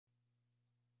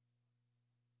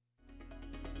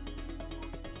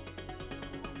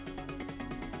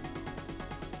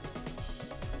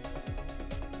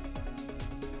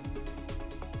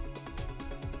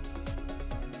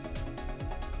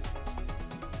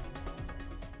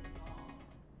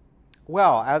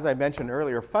Well, as I mentioned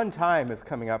earlier, fun time is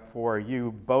coming up for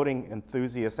you boating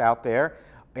enthusiasts out there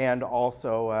and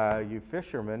also you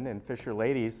fishermen and fisher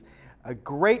ladies. A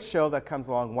great show that comes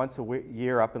along once a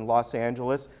year up in Los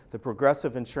Angeles, the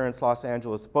Progressive Insurance Los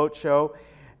Angeles Boat Show.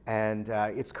 And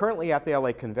it's currently at the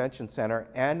LA Convention Center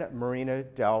and Marina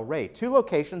del Rey. Two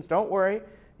locations, don't worry.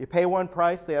 You pay one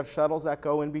price. They have shuttles that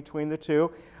go in between the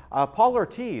two. Paul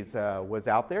Ortiz was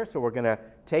out there, so we're going to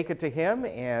take it to him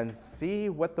and see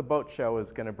what the boat show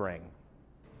is going to bring.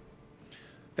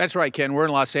 That's right, Ken. We're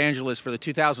in Los Angeles for the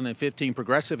 2015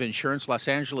 Progressive Insurance Los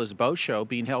Angeles Boat Show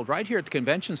being held right here at the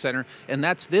Convention Center, and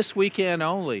that's this weekend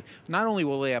only. Not only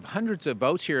will they have hundreds of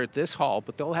boats here at this hall,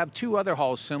 but they'll have two other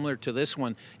halls similar to this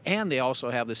one, and they also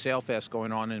have the Sail Fest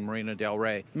going on in Marina del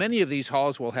Rey. Many of these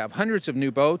halls will have hundreds of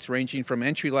new boats ranging from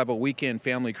entry-level weekend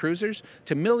family cruisers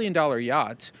to million-dollar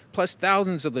yachts, plus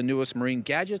thousands of the newest marine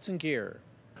gadgets and gear.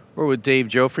 We're with Dave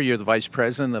Joffre. You're the Vice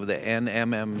President of the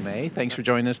NMMA. Thanks for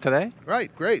joining us today. Right,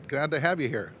 great. Glad to have you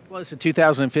here. Well, it's the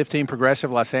 2015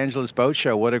 Progressive Los Angeles Boat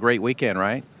Show. What a great weekend,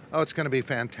 right? Oh, it's going to be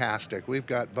fantastic. We've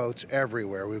got boats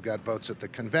everywhere. We've got boats at the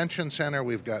Convention Center.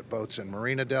 We've got boats in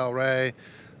Marina del Rey,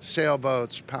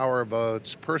 sailboats, power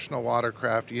boats, personal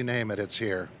watercraft, you name it, it's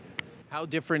here. How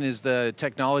different is the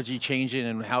technology changing,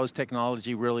 and how is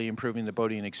technology really improving the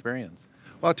boating experience?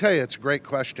 Well, I'll tell you, it's a great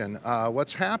question.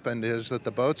 What's happened is that the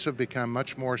boats have become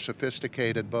much more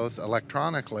sophisticated, both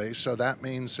electronically, so that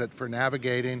means that for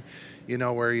navigating, you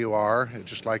know where you are,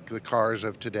 just like the cars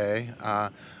of today.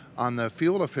 On the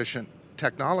fuel-efficient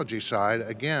technology side,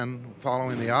 again,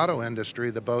 following the auto industry,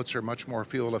 the boats are much more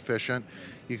fuel efficient.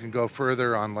 You can go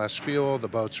further on less fuel. The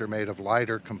boats are made of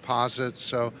lighter composites,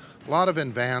 so a lot of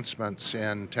advancements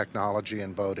in technology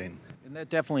and boating. And that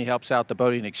definitely helps out the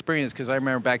boating experience, because I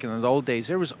remember back in the old days,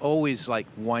 there was always like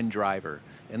one driver,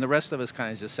 and the rest of us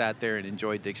kind of just sat there and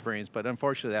enjoyed the experience. But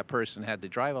unfortunately, that person had to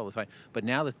drive all the time. But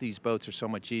now that these boats are so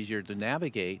much easier to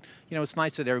navigate, you know, it's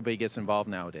nice that everybody gets involved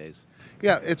nowadays.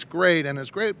 Yeah, it's great, and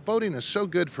it's great. Boating is so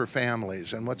good for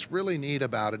families, and what's really neat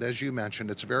about it, as you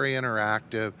mentioned, it's very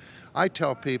interactive. I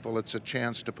tell people it's a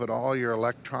chance to put all your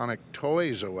electronic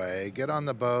toys away, get on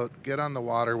the boat, get on the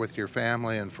water with your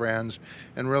family and friends,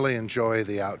 and really enjoy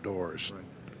the outdoors. Right.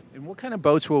 And what kind of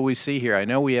boats will we see here? I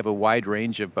know we have a wide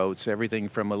range of boats, everything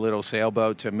from a little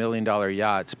sailboat to million-dollar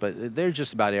yachts, but there's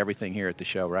just about everything here at the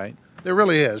show, right? There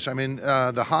really is. I mean,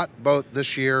 the hot boat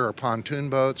this year are pontoon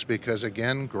boats because,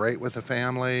 again, great with a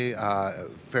family,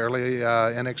 fairly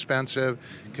inexpensive,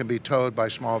 can be towed by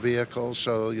small vehicles,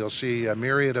 so you'll see a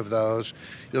myriad of those.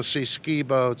 You'll see ski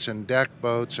boats and deck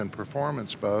boats and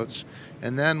performance boats.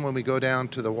 And then when we go down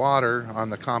to the water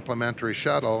on the complimentary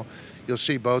shuttle, you'll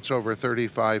see boats over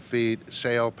 35 feet,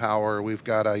 sail power. We've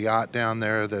got a yacht down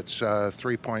there that's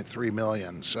 3.3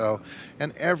 million. So,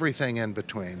 and everything in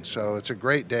between. So it's a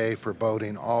great day for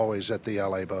boating always at the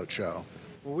LA Boat Show.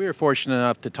 Well, we were fortunate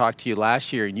enough to talk to you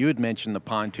last year, and you had mentioned the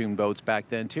pontoon boats back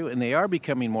then too, and they are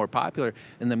becoming more popular.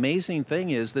 And the amazing thing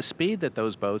is the speed that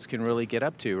those boats can really get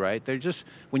up to, right? They're just,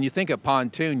 when you think of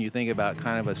pontoon, you think about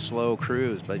kind of a slow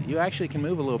cruise, but you actually can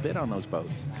move a little bit on those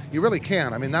boats. You really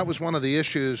can. I mean, that was one of the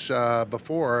issues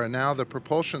before, and now the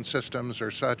propulsion systems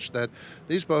are such that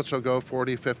these boats will go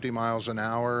 40, 50 miles an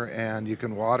hour, and you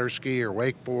can water ski or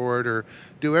wakeboard or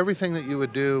do everything that you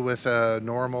would do with a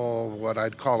normal, what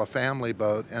I'd call a family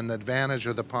boat. And the advantage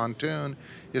of the pontoon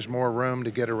is more room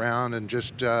to get around, and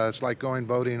just it's like going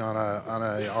boating on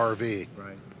a RV.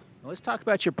 Right. Well, let's talk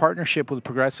about your partnership with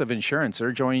Progressive Insurance.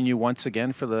 They're joining you once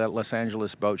again for the Los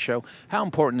Angeles Boat Show. How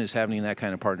important is having that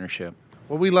kind of partnership?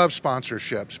 Well, we love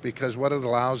sponsorships because what it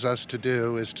allows us to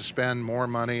do is to spend more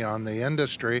money on the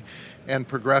industry, and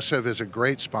Progressive is a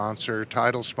great sponsor,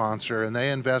 title sponsor, and they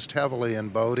invest heavily in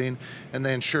boating and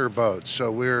they insure boats.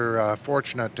 So we're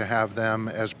fortunate to have them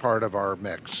as part of our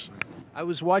mix. I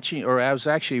was watching, or I was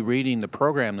actually reading the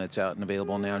program that's out and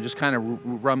available now, just kind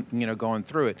of going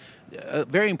through it.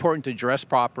 Very important to dress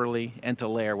properly and to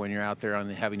layer when you're out there on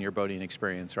having your boating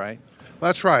experience, right?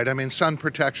 That's right. I mean, sun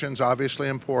protection's obviously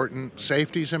important.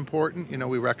 Safety's important. You know,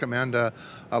 we recommend a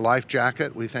life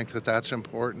jacket. We think that that's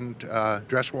important.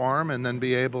 Dress warm, and then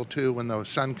be able to, when the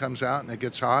sun comes out and it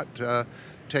gets hot,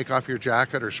 take off your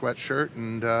jacket or sweatshirt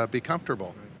and be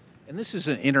comfortable. And this is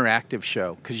an interactive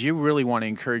show, because you really want to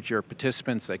encourage your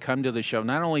participants that come to the show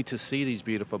not only to see these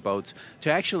beautiful boats,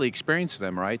 to actually experience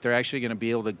them, right? They're actually going to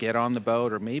be able to get on the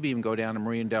boat, or maybe even go down to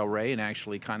Marina del Rey and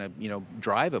actually kind of, you know,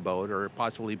 drive a boat, or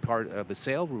possibly part of a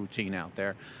sail routine out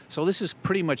there. So this is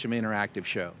pretty much an interactive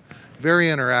show. very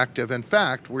interactive. In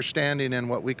fact, we're standing in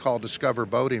what we call Discover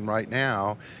Boating right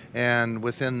now, and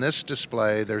within this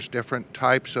display there's different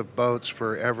types of boats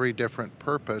for every different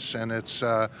purpose, and it's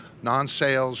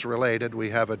non-sales related.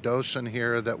 We have a docent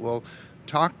here that will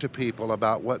talk to people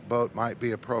about what boat might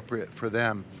be appropriate for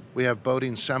them. We have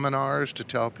boating seminars to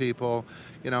tell people,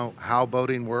 you know, how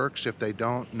boating works if they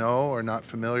don't know or not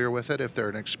familiar with it. If they're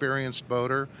an experienced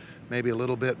boater, maybe a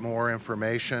little bit more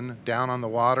information. Down on the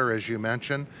water, as you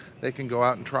mentioned, they can go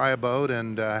out and try a boat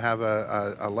and have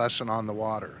a lesson on the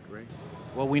water. Great.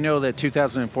 Well, we know that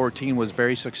 2014 was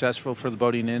very successful for the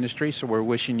boating industry, so we're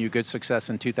wishing you good success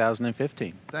in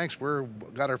 2015. Thanks.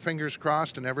 We've got our fingers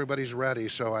crossed and everybody's ready,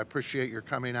 so I appreciate your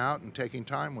coming out and taking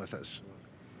time with us.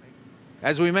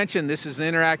 As we mentioned, this is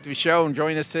an interactive show, and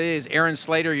joining us today is Aaron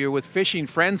Slater. You're with Fishing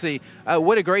Frenzy.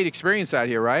 What a great experience out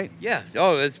here, right? Yeah.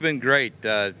 Oh, it's been great.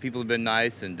 People have been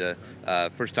nice, and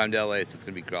first time to LA, so it's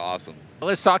going to be awesome. Well,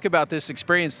 let's talk about this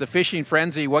experience, the Fishing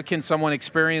Frenzy. What can someone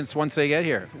experience once they get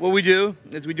here? What we do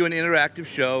is we do an interactive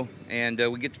show, and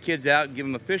we get the kids out and give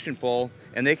them a fishing pole,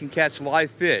 and they can catch live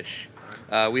fish.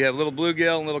 We have little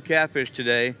bluegill and little catfish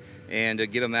today, and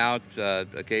get them out.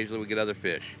 Occasionally we get other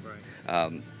fish.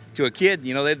 Right. To a kid,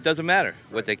 you know, it doesn't matter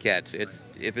what they catch. If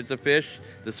it's a fish,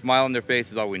 the smile on their face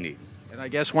is all we need. And I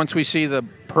guess once we see the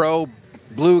pro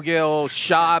bluegill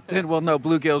shop, then we'll know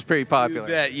bluegill's pretty popular.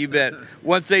 You bet, you bet.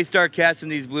 Once they start catching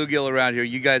these bluegill around here,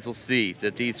 you guys will see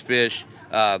that these fish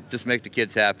just make the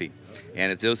kids happy.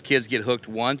 And if those kids get hooked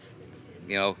once,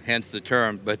 you know, hence the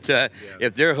term, but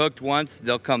if they're hooked once,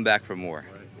 they'll come back for more.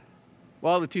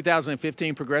 Well, the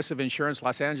 2015 Progressive Insurance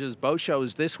Los Angeles Boat Show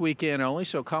is this weekend only,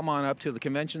 so come on up to the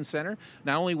convention center.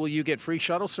 Not only will you get free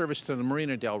shuttle service to the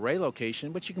Marina Del Rey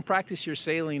location, but you can practice your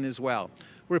sailing as well.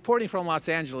 Reporting from Los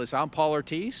Angeles, I'm Paul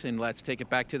Ortiz, and let's take it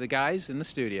back to the guys in the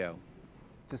studio.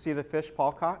 To see the fish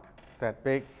Paul caught? That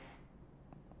big,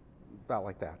 about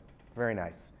like that. Very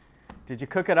nice. Did you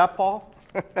cook it up, Paul?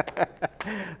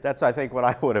 That's, I think, what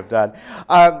I would have done.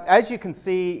 As you can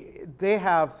see, they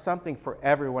have something for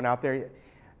everyone out there.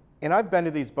 And I've been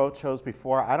to these boat shows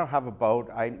before. I don't have a boat.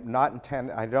 I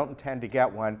don't intend to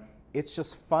get one. It's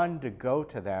just fun to go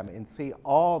to them and see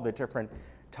all the different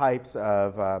types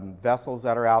of vessels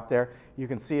that are out there. You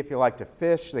can see if you like to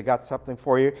fish, they got something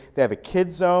for you. They have a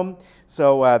kid zone,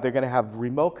 so they're going to have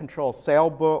remote control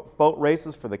sailboat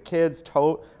races for the kids,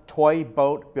 toy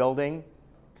boat building.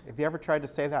 Have you ever tried to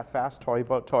say that fast? Toy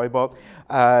boat, toy boat.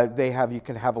 You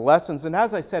can have lessons, and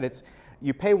as I said,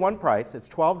 you pay one price. It's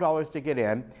 $12 to get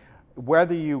in.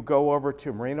 Whether you go over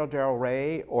to Marina Del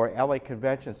Rey or LA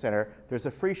Convention Center, there's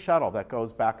a free shuttle that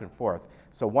goes back and forth.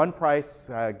 So one price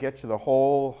gets you the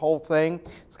whole thing.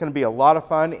 It's going to be a lot of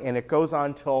fun, and it goes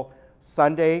on till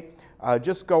Sunday.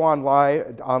 Just go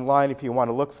online if you want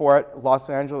to look for it,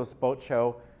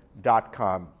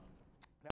 losangelesboatshow.com.